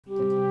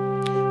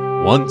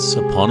Once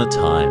upon a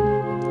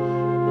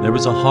time, there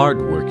was a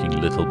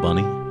hard-working little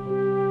bunny.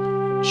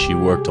 She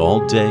worked all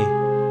day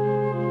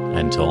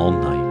and all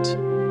night.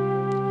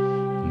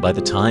 And by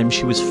the time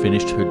she was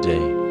finished her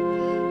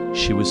day,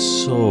 she was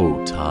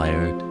so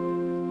tired.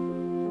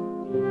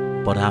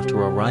 But after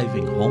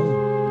arriving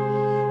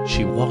home,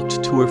 she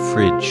walked to her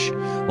fridge,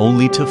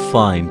 only to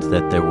find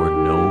that there were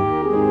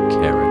no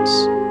carrots.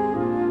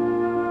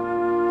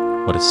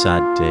 What a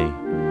sad day.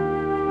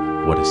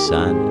 What a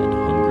sad and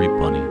hungry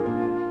bunny.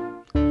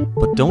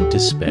 But don't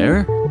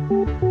despair.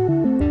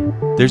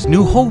 There's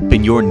new hope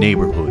in your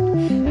neighborhood.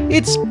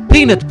 It's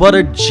Peanut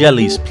Butter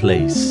Jelly's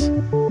place,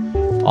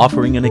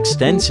 offering an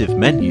extensive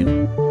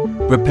menu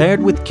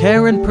prepared with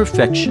care and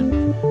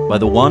perfection by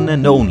the one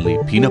and only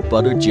Peanut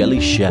Butter Jelly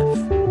chef,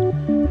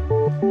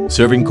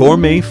 serving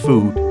gourmet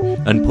food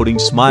and putting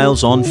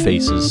smiles on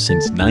faces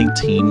since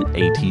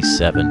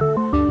 1987.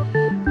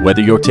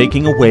 Whether you're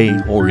taking away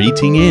or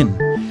eating in,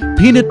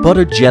 Peanut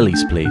Butter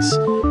Jelly's place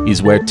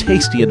is where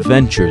tasty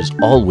adventures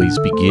always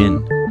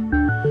begin.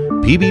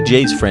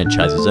 PBJ's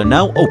franchises are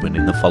now open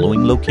in the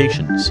following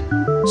locations: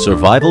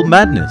 Survival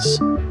Madness.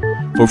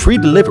 For free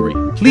delivery,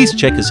 please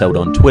check us out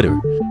on Twitter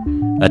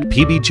at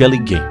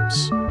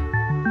PBJellyGames.